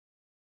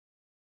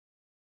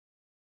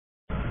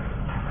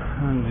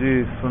जी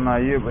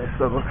सुनाइए भाई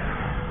सबक।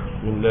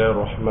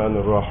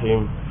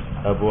 बिस्मिल्लाहिर्रहमानिर्रहीम।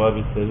 अबवाब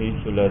सही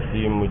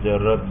सुलासी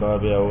मुजर्रद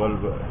बाब अव्वल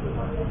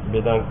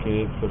बिदन की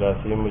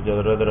सुलासी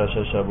मुजर्रद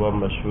रशश अबवाब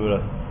मशहूर।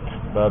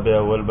 बाब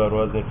अव्वल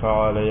बरवज़न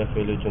फ़अल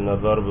यफ़अलु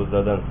ज़रब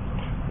ज़दन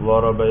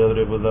ज़रब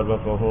यज़रिबु ज़रबन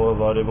फ़हुव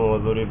ज़ारिब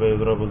वज़ुरिब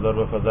यज़रबु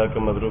ज़रबन फ़ज़ाक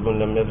मज़रूब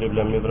लम यज़रिब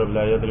लम युज़रब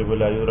ला यज़रिब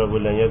ला युज़रब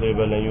लन यज़रिब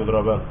लन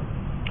युज़रब।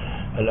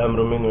 الأمر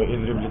منه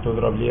اضرب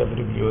لتضرب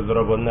ليضرب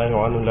ليضرب والنهي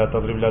عنه لا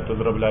تضرب لا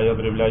تضرب لا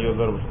يضرب لا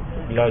يضرب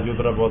لا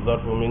يضرب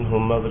والظرف منه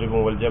مضرب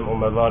والجمع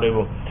مضارب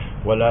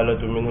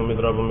والآلة منه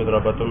مضرب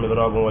مضربة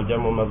مضراب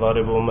والجمع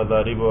مضارب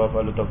ومضارب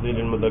وأفعل تفضيل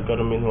المذكر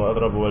منه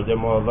أضرب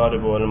والجمع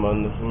ضارب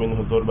والمؤنث منه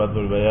ضرب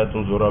ضربيات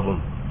ضرب.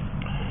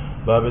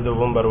 باب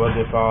دوم بر وزن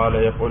فعل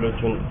يفعل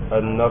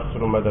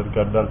النصر مدد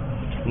کردن.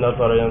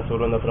 نصر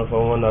ينصر نصر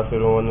فهو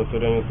ناصر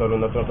ونصر ينصر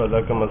نصر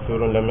فذاك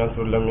منصور لم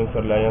ينصر لم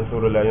ينصر لا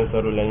ينصر لا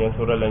ينصر لن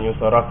ينصر لن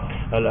ينصر.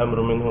 الأمر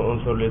منه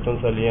انصر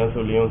لتنصر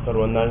لينصر لينصر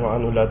والنهي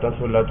عنه لا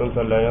تنصر لا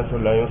تنصر لا ينصر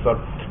لا ينصر.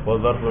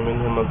 والظرف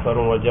منه منصر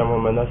والجمع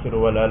مناصر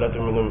والآلة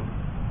منه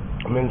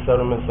منصر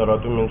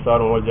منصرة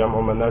منصار والجمع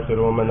مناصر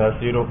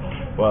ومناصير.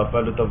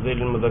 وأفعل تفضيل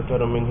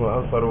المذكر منه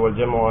أنصر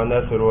والجمع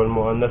عناصر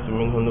والمؤنث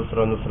منه نصر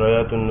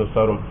نصريات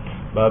نصر.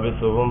 باب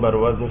الصوم بر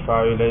وزن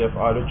فاعل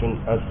يفعل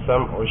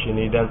السمع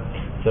شنيدا.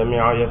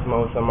 سمع يسمع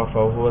سمع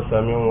فهو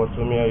سامع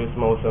وسمع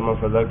يسمع سمع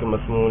فذاك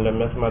مسموع لم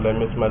يسمع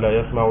لم يسمع لا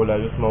يسمع لا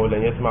يسمع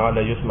لن يسمع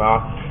لا يسمع.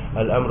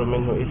 الأمر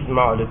منه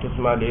اسمع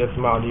لتسمع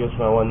ليسمع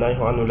ليسمع والنهي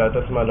عنه لا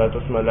تسمع لا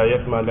تسمع لا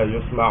يسمع لا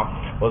يسمع.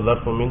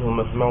 والظرف منه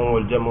مسمع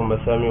والجمع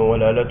مسامع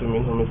والآلة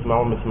منه مسمع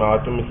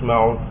مسمعة مسمع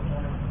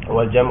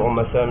والجمع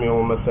مسامع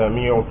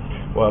ومساميع.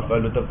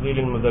 وأفعل تفضيل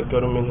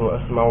المذكر منه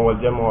أسمع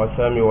والجمع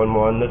أسامع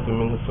والمؤنث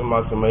منه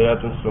سمع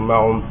سميات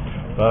سماع.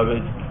 باب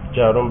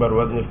جار بر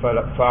وزن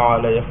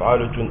فعل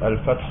يفعل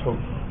الفتح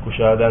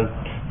كشادا.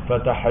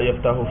 فتح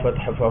يفتح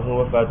فتح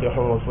فهو فاتح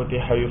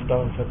وفتح يفتح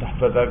فتح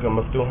فذاك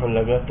مفتوح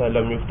لم يفتح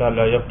لم يفتح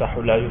لا يفتح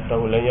لا يفتح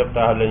لن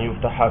يفتح لن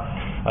يفتح.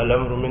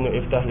 الأمر منه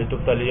افتح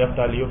لتفتح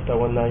ليفتح ليفتح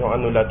والنهي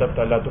عنه لا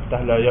تفتح لا تفتح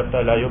لا يفتح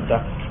لا يفتح.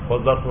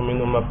 والظرف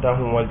منه مفتاح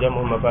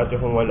والجمع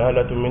مفاتح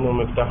والآلة منه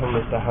مفتاح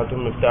مفتاحة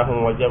مفتاح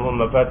والجمع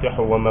مفاتح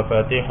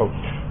ومفاتيح.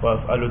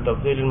 وأفعل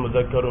تفضيل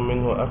المذكر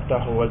منه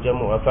أفتح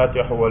والجمع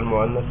أفاتح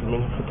والمؤنث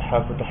منه فتح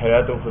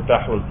فتحيات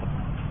فتح.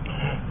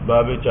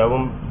 باب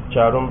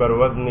چارم بر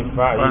وزن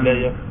فاعل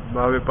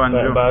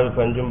باب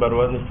پنجم بر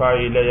وزن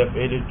فاعل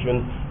يفعل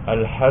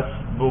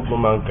الحسب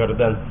گمان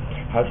کردن.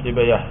 حسب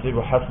يحسب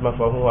حسب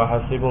فهو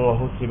حسب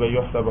وحسب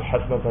يحسب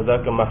حسب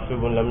فذاك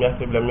محسوب لم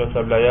يحسب لم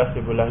يحسب لا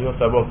يحسب لا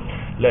يحسب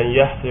لن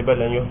يحسب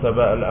لن يحسب.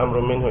 الأمر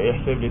منه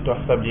احسب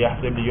لتحسب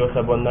ليحسب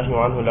ليحسب والنهي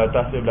عنه لا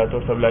تحسب لا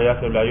تحسب لا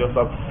يحسب لا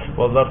يحسب.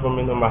 والظرف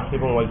منه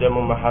محسب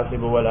والجمع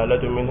محاسب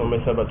والآلة منه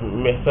محسب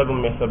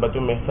محسبة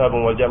محساب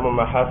والجمع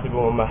محاسب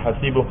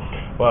ومحاسب.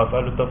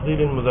 وأفعل تفضيل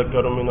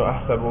المذكر منه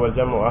أحسب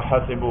والجمع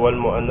أحاسب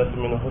والمؤنث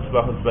منه حسب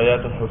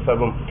حسبيات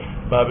حسب.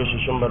 باب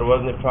ششم بر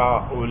وزن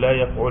فعل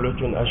يفعل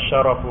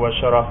الشرف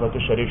والشرافة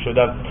شريف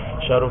شدن.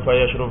 شرف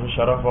يشرف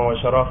شرفا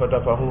وشرافة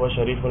فهو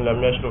شريف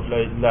لم يشرف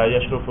لا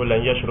يشرف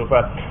لن يشرف.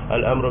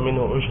 الأمر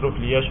منه أشرف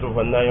ليشرف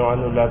والنهي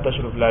عنه لا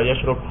تشرف لا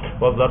يشرف.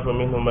 والظرف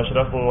منه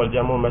مشرف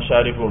والجمع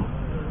مشارف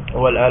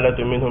والآلة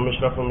منه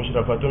مشرف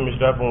مشرفة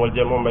مشراف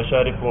والجمع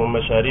مشارف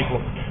ومشارف.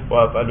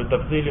 وأفعل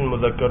تفضيل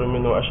المذكر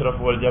منه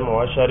أشرف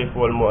والجمع أشارف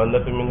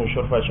والمؤنث منه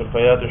شرفة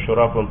شرفيات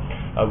شراف.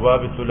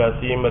 أبواب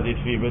ثلاثي مزيد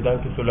في بدن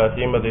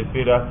ثلاثي مزيد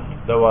في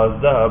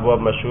 12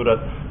 أبواب مشهورة.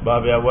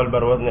 باب أول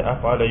بر وزن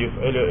أفعل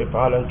يفعل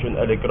إفعالا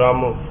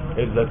الإكرام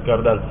عزت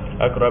کردن.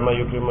 أكرم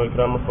يكرم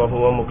إكرام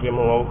فهو مكرم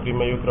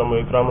وأكرم يكرم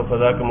إكرام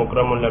فذاك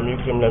مكرم لم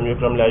يكرم لم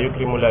يكرم لا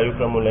يكرم لا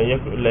يكرم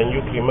لن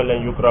يكرم لن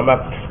يكرم.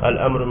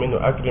 الأمر منه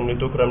أكرم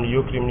لتكرم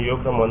ليكرم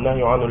ليكرم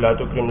والنهي عنه لا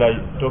تكرم لا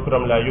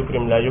تكرم لا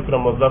يكرم لا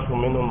يكرم. والظرف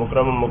منه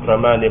مكرم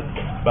مكرمان.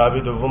 باب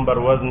دوم بر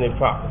وزن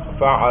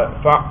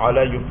فعل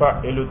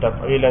يفعل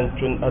تفعيلا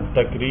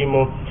التكريم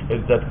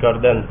عزت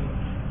کردن.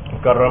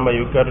 كرم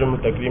يكرم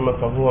تكريما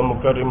فهو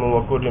مكرم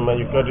وكرم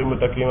يكرم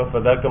تكريما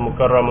فذاك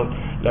مكرم.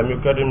 لم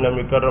يكرم لم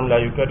يكرم لا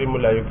يكرم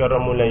لا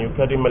يكرم لن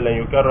يكرم لن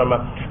يكرم.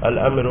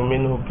 الأمر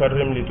منه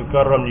كرم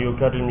لتكرم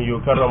ليكرم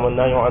ليكرم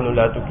والنهي عنه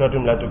لا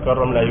تكرم لا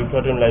تكرم لا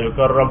يكرم لا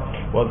يكرم.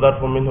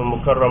 والظرف منه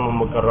مكرم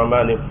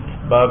مكرمان.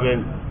 باب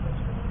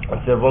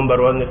سوم بر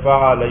وزن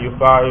فعل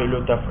يفعل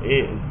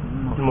تفعيل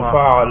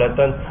مفاعلة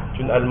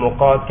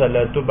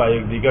المقاتلة با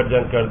یکدیگر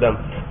جنگ کردن.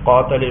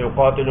 قاتل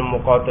يقاتل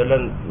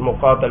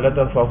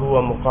مقاتلة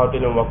فهو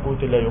مقاتل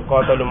وقتل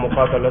يقاتل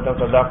مقاتلة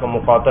فذاك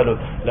مقاتل.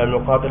 لم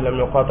يقاتل لم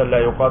يقاتل لا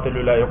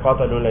يقاتل لا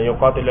يقاتل لن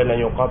يقاتل لن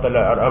يقاتل.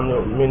 الأمر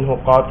منه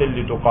قاتل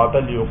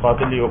لتقاتل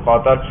ليقاتل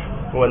ليقاتل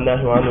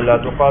والنهي عنه لا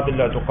تقاتل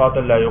لا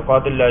تقاتل لا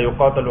يقاتل لا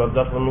يقاتل.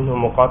 والظرف منه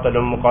مقاتل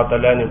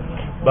مقاتلان.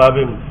 باب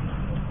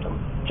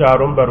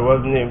چارم بر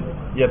وزن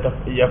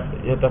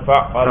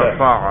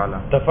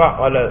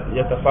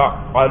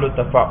يتفعل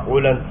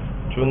تفعلا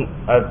چون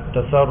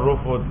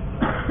التصرف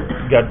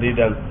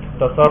گردیدن.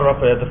 تصرف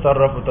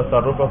يتصرف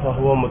تصرفا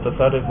فهو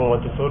متصرف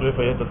وتصرف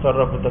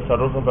يتصرف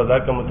تصرفا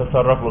فذاك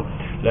متصرف.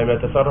 لم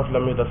يتصرف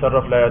لم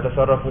يتصرف لا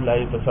يتصرف لا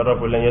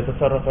يتصرف لن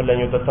يتصرف لن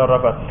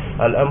يتصرف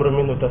الأمر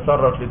منه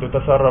تصرف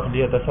لتتصرف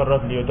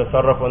ليتصرف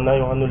ليتصرف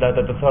والنهي عنه لا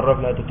تتصرف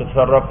لا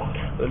تتصرف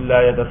لا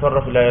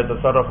يتصرف لا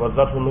يتصرف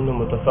والظرف منه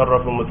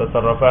متصرف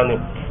متصرفان.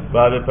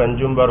 باب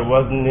پنجم بر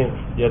وزن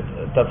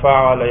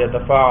تفاعل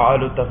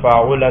يتفاعل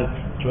تفاعلا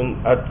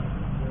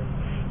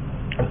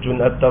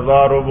چون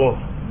التضارب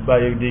با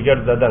یکدیگر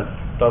زدن.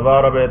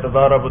 تضارب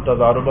يتضارب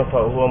تضاربا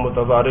فهو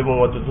متضارب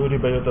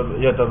وتضارب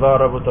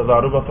يتضارب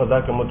تضاربا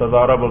فذاك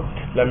متضارب.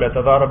 لم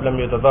يتضارب لم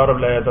يتضارب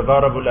لا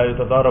يتضارب لا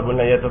يتضارب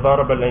لن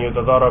يتضارب لن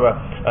يتضارب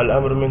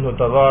الأمر منه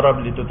تضارب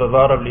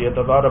لتتضارب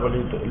ليتضارب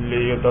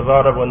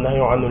ليتضارب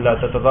والنهي عنه لا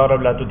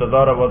تتضارب لا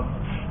تتضارب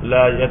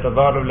لا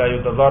يتضارب لا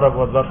يتضارب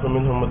والظرف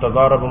منه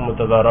متضارب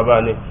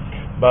متضاربان.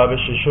 باب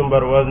الششم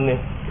بر وزن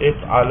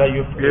افتعال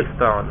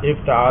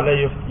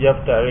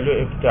يفتعل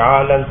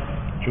افتعالا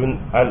چون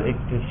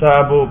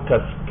الاكتساب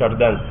کسب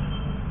کردن.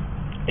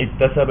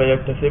 اكتسب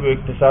يكتسب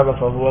اكتسابا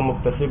فهو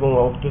مكتسب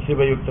واكتسب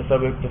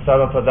يكتسب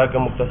اكتسابا فذاك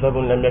مكتسب.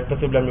 لم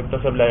يكتسب لم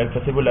يكتسب لا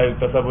يكتسب لا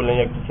يكتسب لن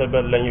يكتسب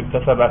لن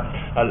يكتسب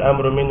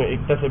الأمر منه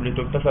اكتسب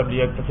لتكتسب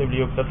ليكتسب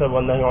ليكتسب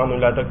والنهي عنه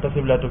لا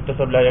تكتسب لا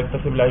تكتسب لا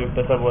يكتسب لا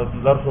يكتسب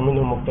والظرف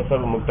منه مكتسب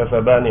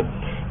مكتسبان.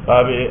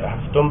 باب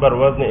هفتم بر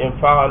وزن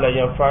انفعل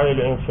ينفعل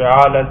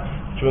انفعالا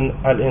چون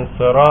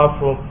الانصراف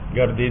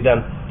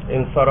گردیدن.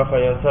 انصرف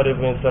ينصرف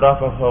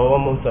انصرافا فهو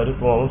منصرف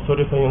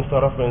وانصرف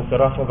ينصرف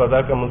انصرافا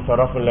فذاك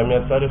منصرف. لم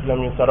ينصرف لم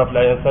ينصرف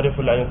لا ينصرف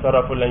لا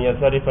ينصرف لن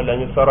ينصرف لن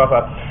ينصرف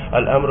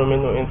الأمر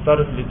منه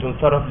انصرف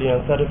لتنصرف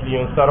لينصرف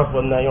لينصرف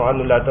والنهي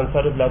عنه لا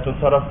تنصرف لا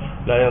تنصرف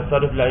لا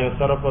ينصرف لا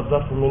ينصرف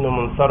والظرف منه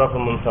منصرف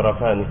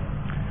منصرفان.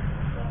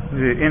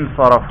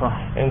 انصرف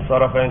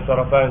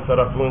انصرفا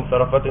انصرفوا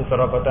انصرفت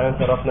انصرفتا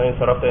انصرفنا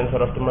انصرفت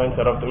انصرفتما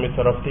انصرفتم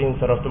انصرفتي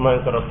انصرفتما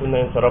انصرفتن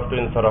انصرفت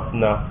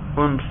انصرفنا.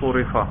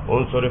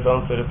 انصرف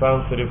انصرفا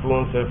انصرفوا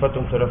انصرفت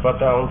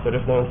انصرفتا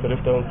انصرفنا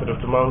انصرفت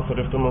انصرفتما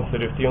انصرفتم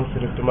انصرفتي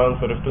انصرفتما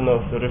انصرفتن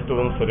انصرفت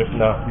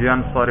انصرفنا.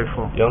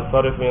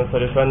 ينصرف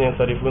ينصرفان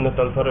ينصرفون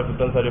تنصرف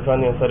تنصرفان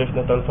ينصرفن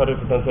تنصرف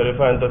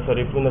تنصرفان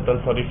تنصرفون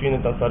تنصرفين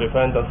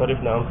تنصرفان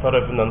تنصرفن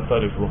انصرف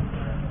ننصرف.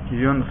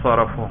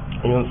 ينصرف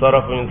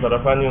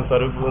ينصرفان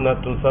ينصرفون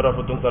تنصرف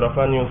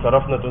تنصرفان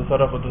ينصرفن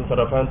تنصرف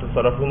تنصرفان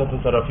تنصرفون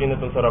تنصرفين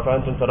تنصرفان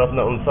تنصرفن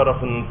انصرف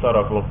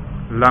انصرف.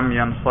 لم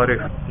ينصرف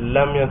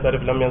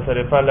لم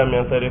ينصرفا لم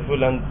ينصرفوا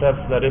لم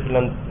تنصرف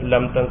لم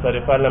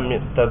تنصرفا لم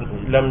ينصرفن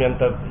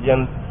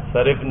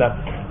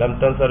لم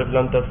تنصرف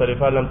لم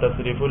تنصرفا لم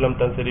تنصرفوا لم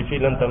تنصرفي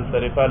لم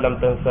تنصرفا لم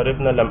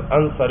تنصرفن لم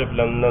أنصرف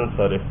لم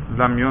ننصرف.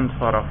 لم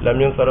ينصرف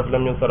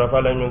لم ينصرفا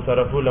لم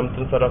ينصرفوا لم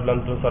تنصرف لم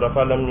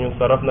تنصرفا لم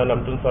ينصرفن لم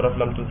تنصرف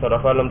لم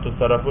تنصرفا لم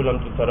تنصرفوا لم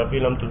تنصرفي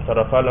لم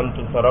تنصرفا لم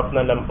تنصرفن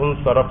لم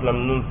أنصرف لم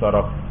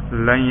ننصرف.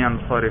 لن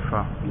ينصرف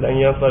لن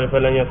ينصرف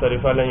لن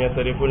ينصرفا لن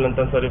ينصرفوا لن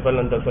تنصرفا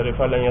لن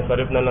تنصرفا لن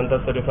ينصرفن لن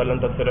تنصرفا لن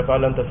تنصرفا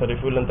لن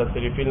تنصرفوا لن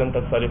تنصرفي لن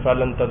تنصرفا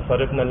لن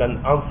تنصرفن لن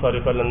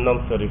أنصرف لن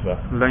ننصرف.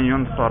 لن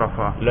ينصرف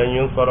لن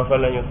ينصرف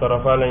لن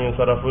ينصرفا لن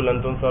ينصرفوا لن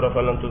تنصرف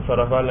لن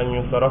تنصرفا لن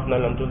ينصرفن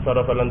لن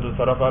تنصرف لن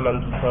تنصرفا لن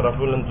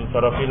تنصرفوا لن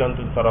تنصرفي لن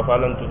تنصرفا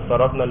لن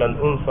تنصرفن لن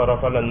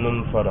أنصرف لن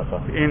ننصرف.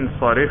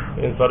 انصرف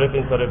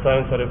انصرفا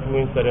انصرفوا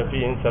انصرفي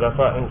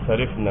انصرفا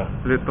انصرفنا.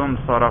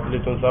 لتنصرف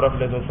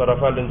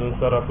لتنصرفا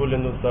لتنصرفوا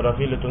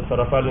لتنصرفي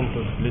لتنصرفا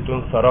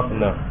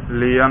لتنصرفنا.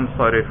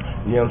 لينصرف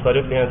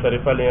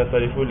لينصرفا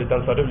لينصرفوا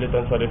لتنصرف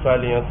لتنصرفا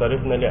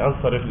لينصرفن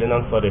لأنصرف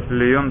لننصرف.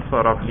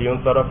 لينصرف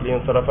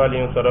لينصرفا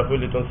لينصرفوا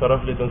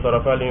لتنصرف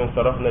لتنصرفا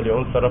لينصرفن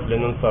لأنصرف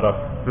لننصرف.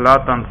 لا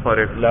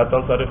تنصرف لا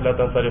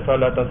تنصرفا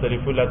لا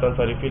تنصرفوا لا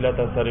تنصرفي لا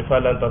تنصرفا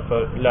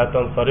لا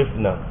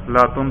تنصرفنا.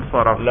 لا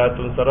تنصرف لا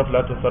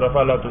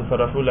تنصرفا لا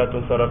تنصرفوا لا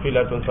تنصرفي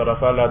لا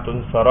تنصرفا لا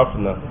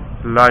تنصرفنا.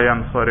 لا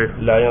ينصرف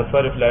لا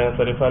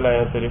ينصرفا لا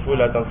ينصرفوا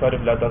لا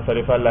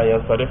تنصرفا لا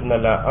ينصرفن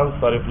لا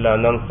أنصرف لا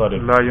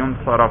ننصرف. لا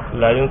ينصرف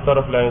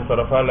لا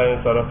ينصرفا لا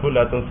ينصرفوا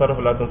لا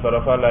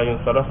تنصرفا لا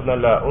ينصرفن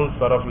لا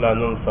أنصرف لا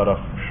ننصرف.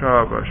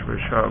 شاباش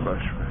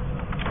شاباش.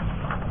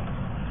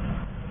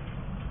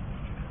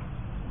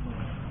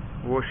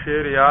 वो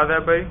शेर याद है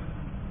भाई?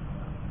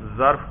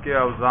 ज़र्फ के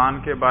अवज़ान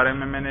के बारे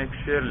में मैंने एक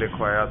शेर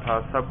लिखवाया था,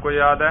 सबको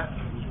याद है?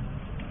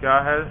 क्या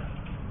है?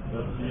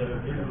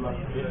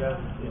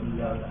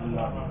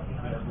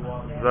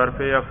 ज़र्फ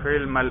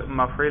यफ़ील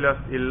मफ़ीलस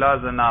इल्ला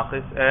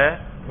ज़नाक़िस ए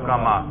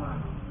कमा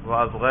व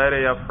असग़ैर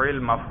यफ़ील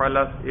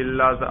मफ़लस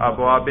इल्ला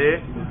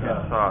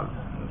अबवाब-ए-सार्फ।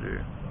 जी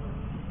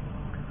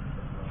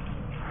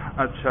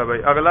अच्छा भाई,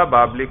 अगला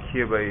बाब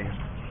लिखिए भाई।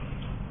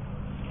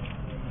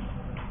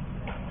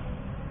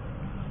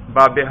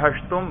 बाब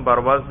हश्तुम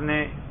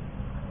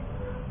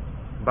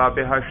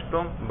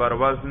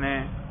बरवज़ने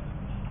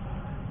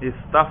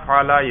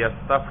इस्तफ़अला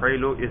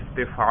यस्तफ़इलु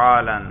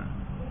इस्तिफ़आलन।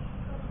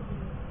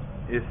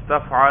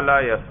 इस्तफ़अला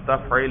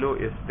यस्तफ़इलु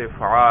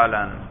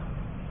इस्तिफ़आलन।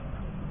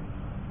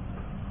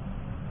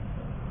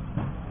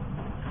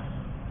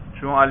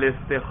 चूँ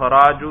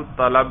अल-इस्तिख़राजु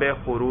तलब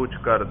ख़ुरूज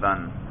करदन।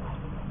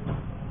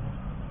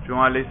 चूँ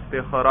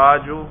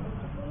अल-इस्तिख़राजु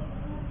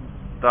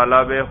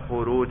तलब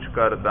ख़ुरूज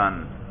करदन।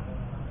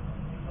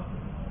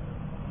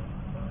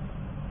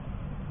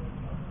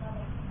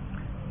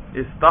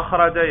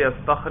 استخرج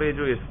یستخرج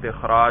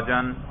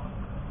استخراجا،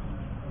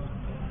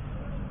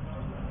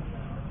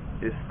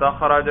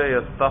 استخرج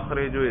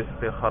یستخرج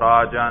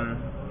استخراجا،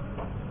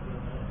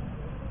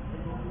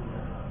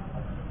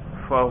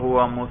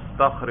 فهو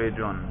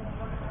مستخرج،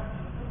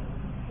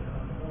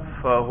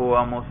 فهو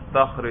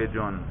مستخرج.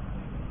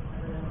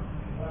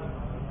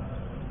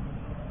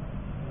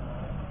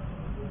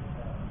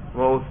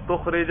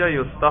 واستخرج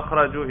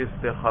یستخرج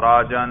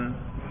استخراجا،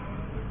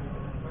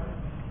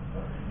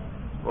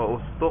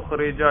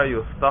 واستخرج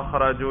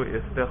یستخرج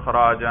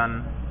استخراجا،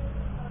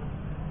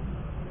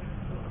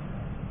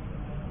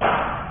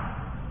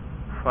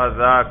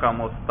 فذاك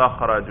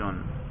مستخرج،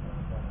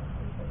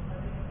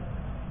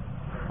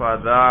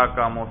 فذاك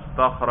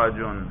مستخرج.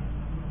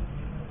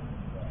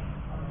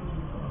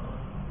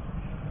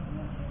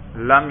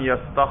 لم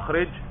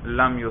يستخرج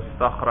لم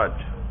يستخرج،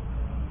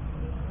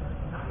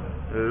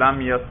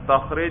 لم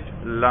يستخرج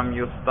لم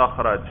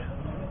يستخرج.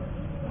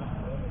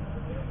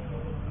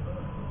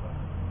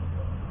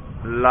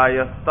 لا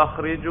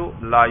يستخرج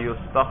لا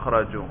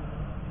يستخرج،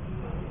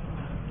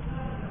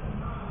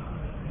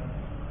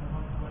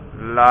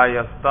 لا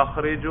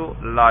يستخرج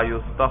لا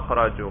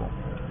يستخرج.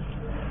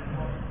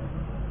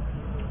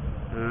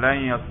 لن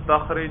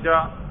يستخرج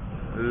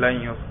لن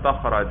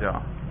يستخرج،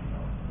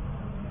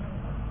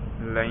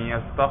 لن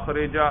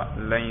يستخرج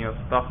لن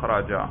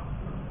يستخرج.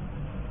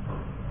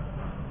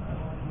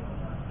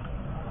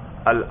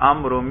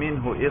 الامر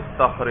منه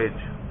استخرج،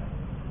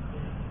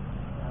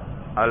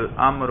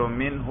 الامر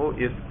منه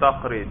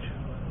استخرج،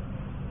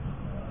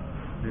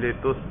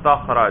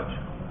 لتستخرج،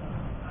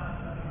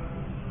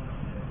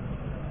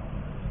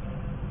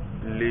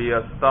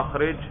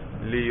 ليستخرج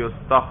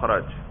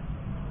ليستخرج،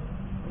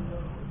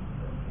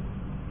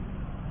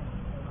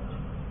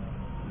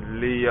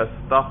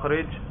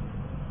 ليستخرج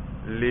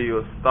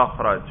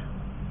ليستخرج.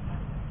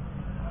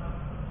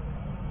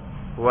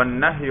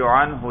 والنهي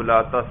عنه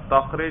لا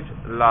تستخرج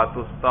لا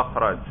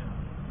تستخرج،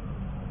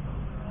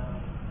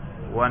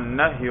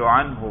 والنهي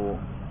عنه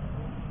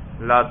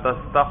لا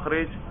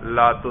تستخرج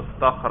لا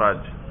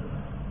تستخرج.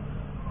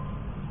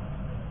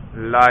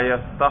 لا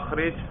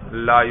يستخرج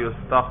لا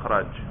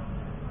يستخرج،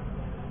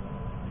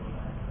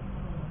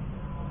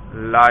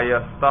 لا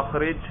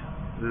يستخرج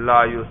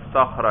لا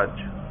يستخرج.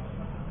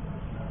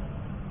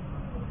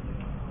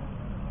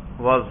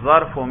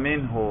 والظرف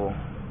منه،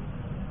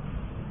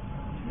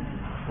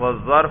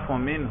 والظرف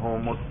منه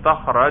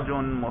مستخرج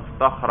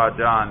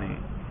مستخرجان،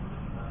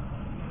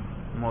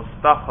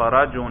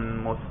 مستخرج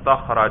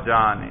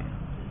مستخرجان.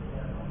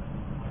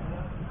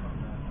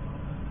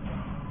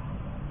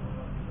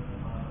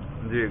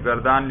 جی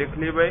گردان لکھ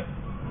لی بھائی،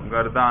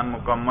 گردان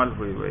مکمل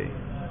ہوئی بھائی.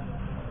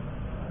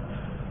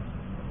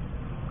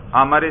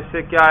 امر اس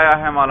سے کیا آیا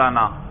ہے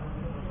مولانا؟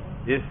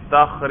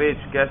 استخرج.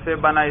 کیسے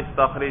بنا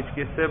استخرج؟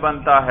 کس سے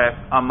بنتا ہے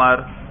امر؟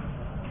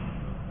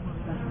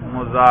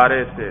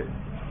 مضارع سے،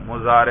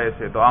 مضارع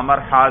سے. تو امر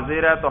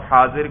حاضر ہے تو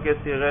حاضر کے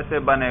صیغے سے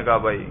بنے گا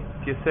بھائی.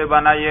 کس سے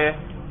بنا یہ؟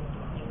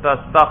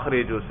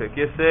 تستخرج سے.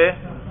 کس سے؟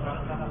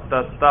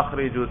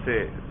 تستخرج سے.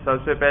 سب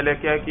سے پہلے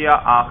کیا کیا؟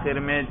 آخر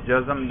میں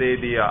جزم دے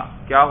دیا.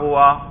 کیا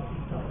ہوا؟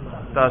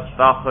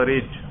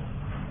 تستخرج.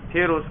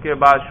 پھر اس کے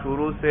بعد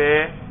شروع سے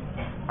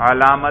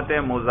علامت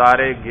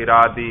مضارع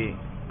گرا دی،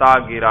 تا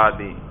گرا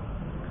دی.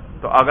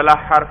 تو اگلا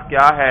حرف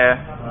کیا ہے؟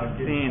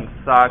 سین،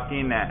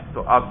 ساکن ہے. تو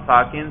اب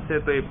ساکن سے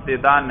تو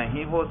ابتدا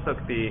نہیں ہو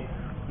سکتی،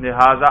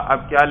 لہذا اب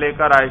کیا لے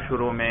کر آئے؟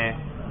 شروع میں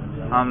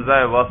حمزہ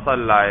وصل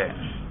لائے.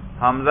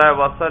 حمزہ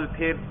وصل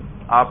پھر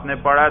آپ نے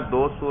پڑھا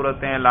دو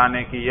صورتیں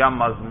لانے کی، یا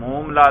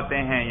مضموم لاتے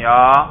ہیں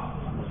یا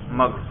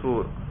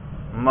مکسور.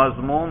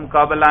 مضموم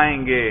کب لائیں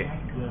گے؟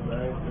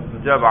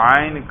 جب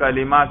عین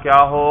کلمہ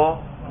کیا ہو؟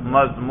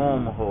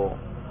 مضموم ہو.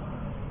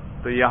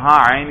 تو یہاں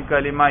عین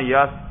کلمہ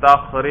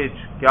یستخرج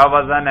کیا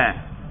وزن ہے؟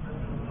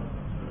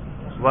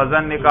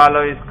 وزن نکالو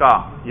اس کا.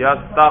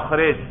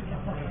 یستخرج،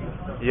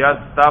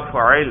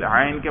 یستفعل.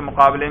 عین کے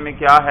مقابلے میں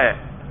کیا ہے؟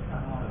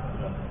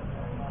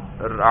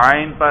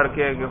 عین پر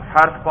کے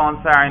حرف کون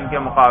سا عین کے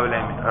مقابلے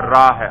میں؟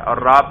 را ہے. اور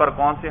را پر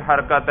کون سی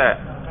حرکت ہے؟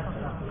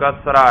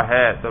 کسرہ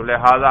ہے. تو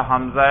لہذا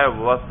حمزہ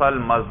وصل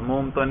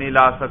مضموم تو نہیں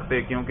لا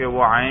سکتے، کیونکہ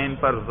وہ عین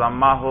پر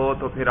ضمہ ہو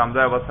تو پھر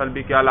حمزہ وصل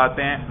بھی کیا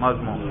لاتے ہیں؟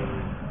 مضموم.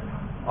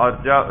 اور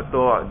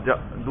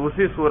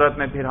دوسری صورت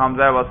میں پھر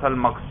حمزہ وصل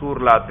مکسور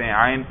لاتے ہیں.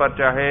 عین پر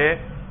چاہے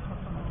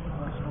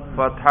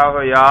فتحہ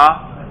ہو یا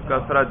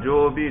کسرہ،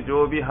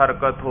 جو بھی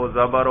حرکت ہو،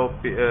 زبر ہو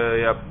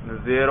یا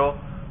زیر ہو،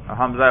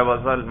 حمزہ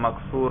وصل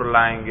مکسور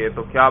لائیں گے.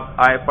 تو کیا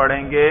آئے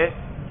پڑھیں گے؟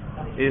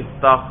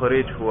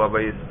 استخرج ہوا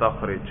بھائی،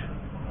 استخرج.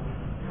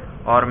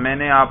 اور میں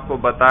نے آپ کو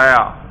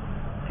بتایا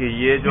کہ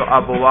یہ جو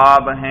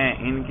ابواب ہیں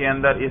ان کے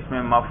اندر اس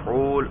میں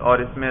مفعول اور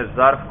اس میں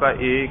ظرف کا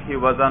ایک ہی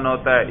وزن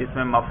ہوتا ہے. اس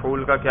میں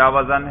مفعول کا کیا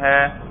وزن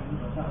ہے؟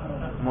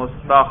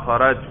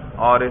 مستخرج.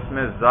 اور اس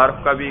میں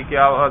ظرف کا بھی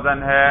کیا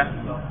وزن ہے؟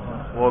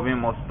 وہ بھی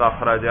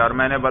مستخرج ہے. اور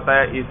میں نے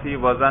بتایا اسی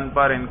وزن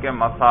پر ان کے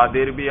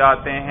مصادر بھی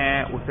آتے ہیں.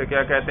 اسے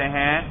کیا کہتے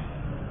ہیں؟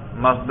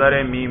 مصدر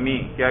میمی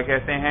کیا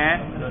کہتے ہیں؟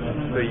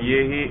 تو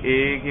یہی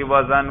ایک ہی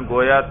وزن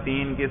گویا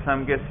 3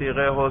 قسم کے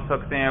صیغے ہو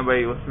سکتے ہیں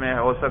بھائی. اس میں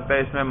ہو سکتا ہے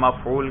اس میں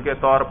مفعول کے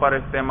طور پر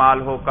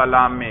استعمال ہو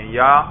کلام میں،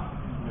 یا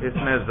اس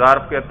میں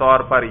ظرف کے طور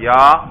پر،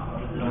 یا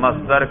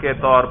مصدر کے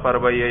طور پر.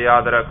 بھائی یہ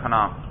یاد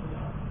رکھنا.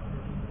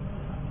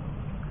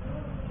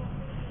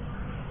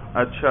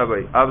 اچھا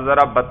بھائی اب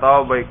ذرا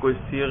بتاؤ بھائی کچھ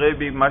صیغے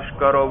بھی مشق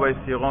کرو بھائی،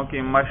 صیغوں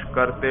کی مشق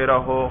کرتے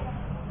رہو.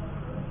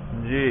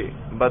 جی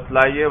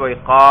بتلائیے بھائی.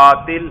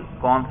 قاتل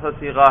کون سا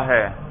صیغہ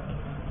ہے؟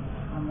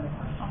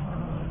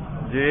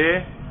 جی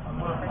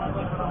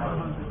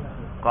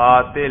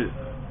قاتل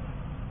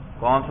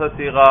کون سا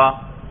صیغہ؟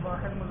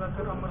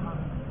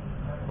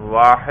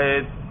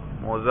 واحد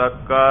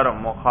مذکر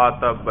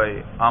مخاطب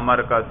بھائی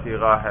امر کا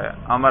صیغہ ہے.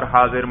 امر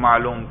حاضر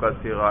معلوم کا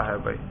صیغہ ہے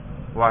بھائی،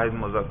 واحد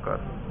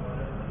مذکر.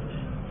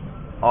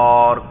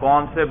 اور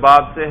کون سے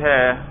باب سے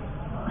ہے؟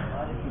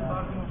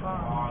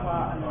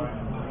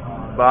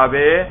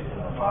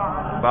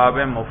 باب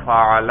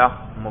مفاعلہ.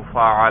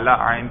 مفاعلہ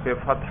عین پہ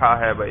فتحہ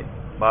ہے بھائی،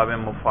 باب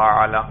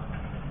مفاعلہ.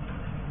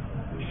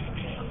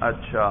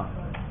 اچھا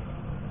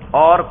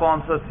اور کون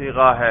سا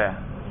صیغہ ہے؟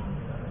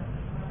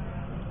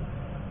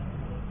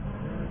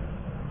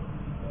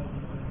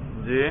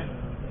 جی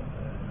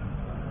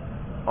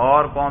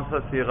اور کون سا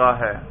صیغہ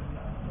ہے؟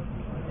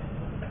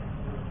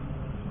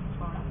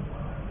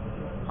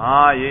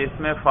 ہاں یہ اس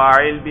میں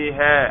فاعل بھی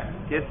ہے.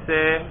 کس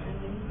سے؟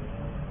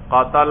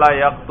 قتل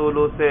یقتل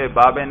سے.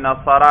 باب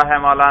نصرہ ہے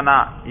مولانا،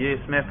 یہ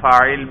اس میں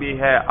فاعل بھی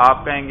ہے.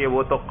 آپ کہیں گے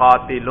وہ تو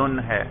قاتلن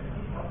ہے،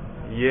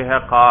 یہ ہے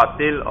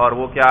قاتل اور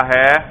وہ کیا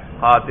ہے؟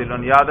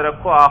 قاتلن. یاد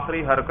رکھو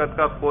آخری حرکت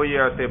کا کوئی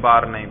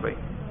اعتبار نہیں بھائی،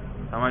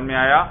 سمجھ میں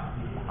آیا؟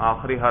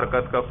 آخری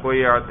حرکت کا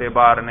کوئی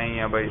اعتبار نہیں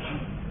ہے بھائی.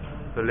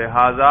 تو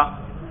لہذا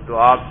تو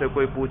آپ سے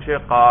کوئی پوچھے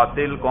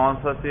قاتل کون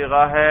سا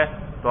صیغہ ہے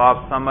تو آپ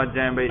سمجھ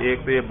جائیں بھئی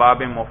ایک تو یہ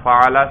باب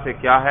مفاعلہ سے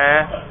کیا ہے؟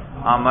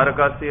 امر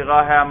کا صیغہ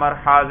ہے، امر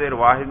حاضر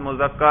واحد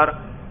مذکر،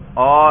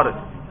 اور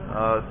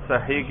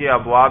صحیح کے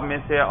ابواب میں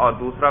سے. اور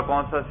دوسرا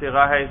کون سا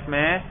صیغہ ہے اس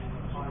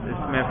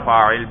میں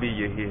فاعل بھی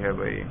یہی ہے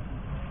بھئی.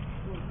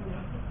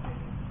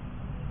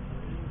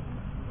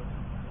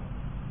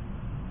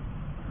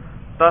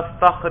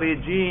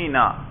 تستخرجین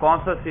کون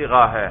سا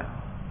صیغہ ہے؟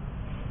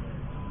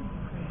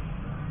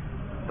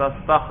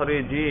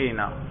 تستخرجین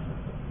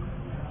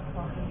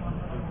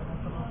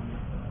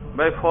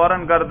بھائی فوراً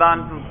گردان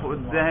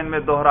ذہن میں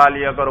دہرا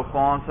لیا کرو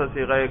کون سا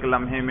صیغہ ایک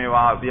لمحے میں.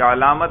 وہاں یہ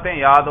علامتیں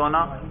یاد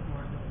ہونا.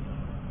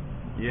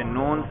 یہ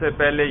نون سے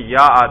پہلے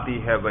یا آتی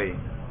ہے بھائی،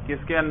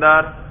 کس کے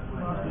اندر؟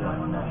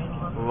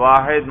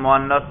 واحد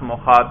مؤنث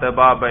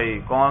مخاطبہ بھائی.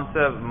 کون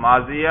سے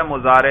ماضی ہے؟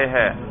 مضارع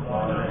ہے.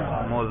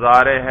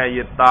 مضارع ہے،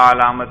 یہ تا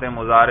علامت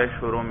مضارع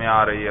شروع میں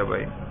آ رہی ہے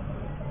بھائی.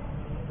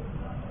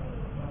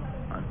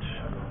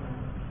 اچھا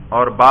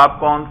اور باب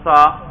کون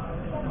سا؟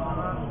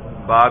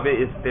 باب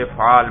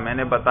استفعال. میں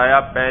نے بتایا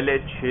پہلے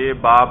 6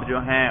 باب جو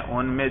ہیں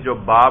ان میں جو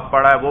باب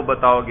پڑھا ہے وہ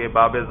بتاؤ گے.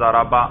 باب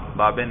ضربہ،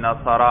 باب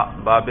نصرہ،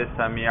 باب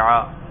سمعہ.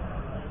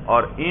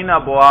 اور ان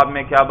ابواب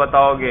میں کیا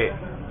بتاؤ گے؟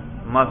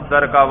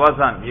 مصدر کا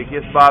وزن. یہ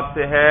کس باب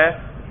سے ہے؟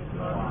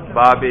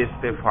 باب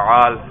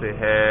استفعال سے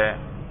ہے.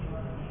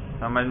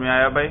 سمجھ میں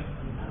آیا بھائی؟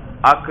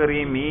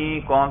 اکرمی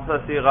کون سا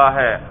صیغہ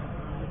ہے؟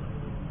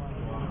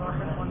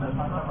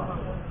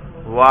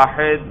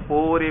 واحد.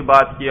 پوری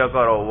بات کیا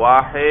کرو.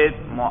 واحد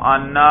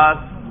مؤنث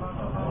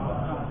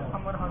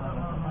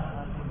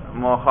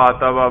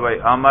مخاطبہ بھائی.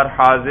 امر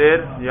حاضر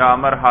یا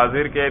امر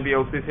حاضر کے بھی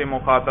اسی سے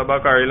مخاطبہ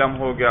کا علم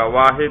ہو گیا.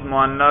 واحد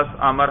مؤنث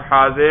امر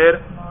حاضر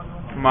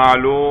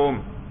معلوم.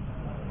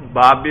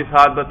 باب بھی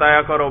ساتھ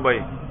بتایا کرو بھائی.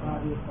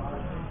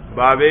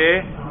 باب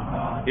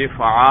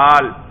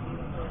افعال.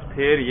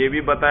 پھر یہ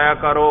بھی بتایا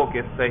کرو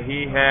کہ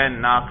صحیح ہے،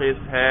 ناقص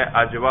ہے،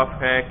 اجوف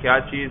ہے، کیا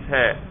چیز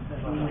ہے؟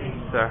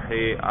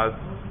 صحیح.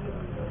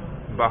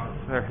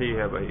 صحیح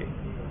ہے بھائی.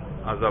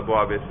 از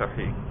ابواب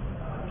صحیح.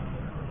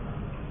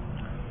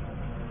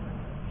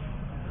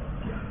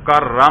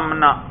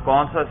 کرمنا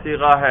کون سا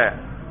صیغہ ہے؟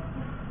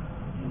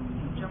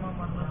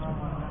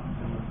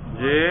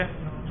 جی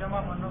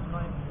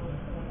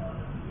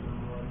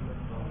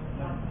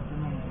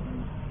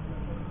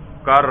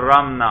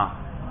کرمنا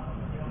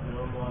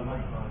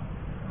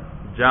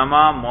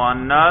جمع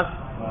مؤنث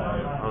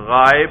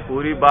غائب.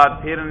 پوری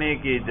بات پھر نہیں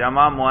کی.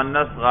 جمع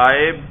مؤنث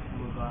غائب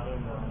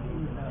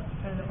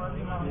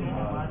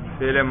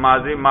فعل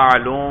ماضی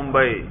معلوم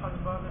بھائی.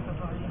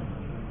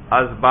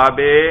 اسباب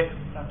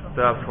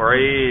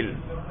تفعیل.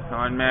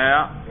 سمجھ میں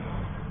آیا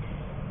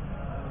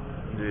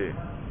جی.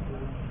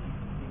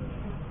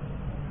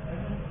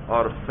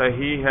 اور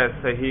صحیح ہے،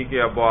 صحیح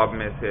کے ابواب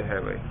میں سے ہے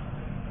بھائی.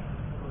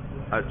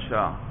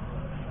 اچھا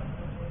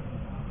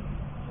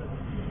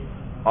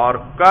اور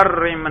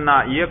کرمنا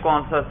یہ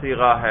کون سا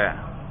صیغہ ہے؟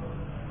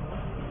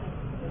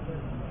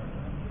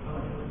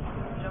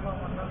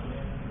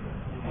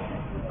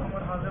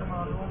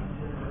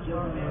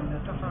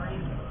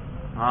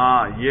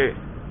 ہاں یہ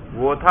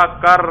وہ تھا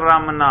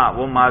کرمنا،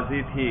 وہ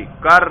ماضی تھی.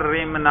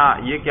 کرمنا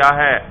یہ کیا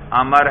ہے؟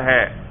 امر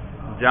ہے.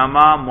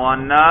 جمع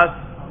مؤنث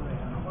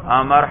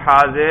امر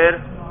حاضر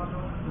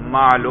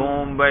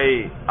معلوم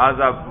بھائی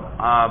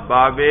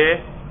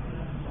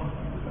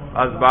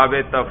اسباب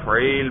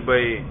تفعیل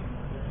بھائی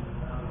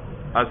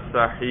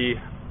الصحیح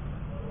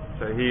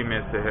صحیح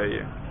میں سے ہے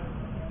یہ.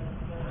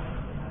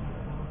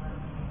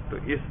 تو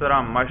اس طرح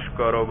مشق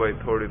کرو بھائی،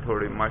 تھوڑی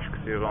تھوڑی مشق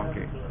صیغوں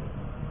کی.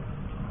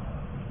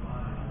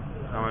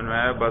 سمجھ میں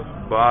آئے؟ بس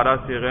 12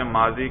 صیغے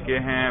ماضی کے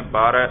ہیں،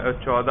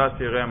 14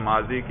 صیغے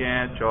ماضی کے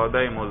ہیں،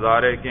 14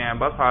 مضارع کے ہیں.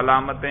 بس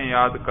علامتیں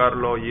یاد کر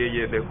لو.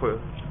 یہ دیکھو،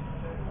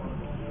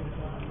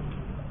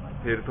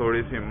 پھر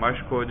تھوڑی سی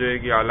مشق ہو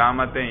جائے گی.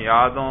 علامتیں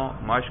یاد ہوں،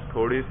 مشق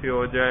تھوڑی سی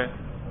ہو جائے،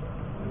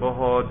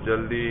 بہت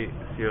جلدی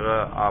صیغہ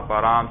آپ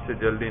آرام سے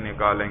جلدی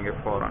نکالیں گے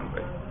فوراً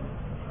بھائی.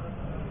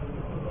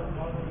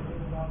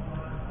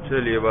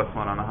 چلیے بس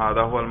مولانا،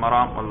 ھذا ھو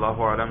المرام،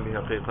 اللہ اعلم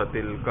بحقیقت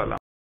الکلام.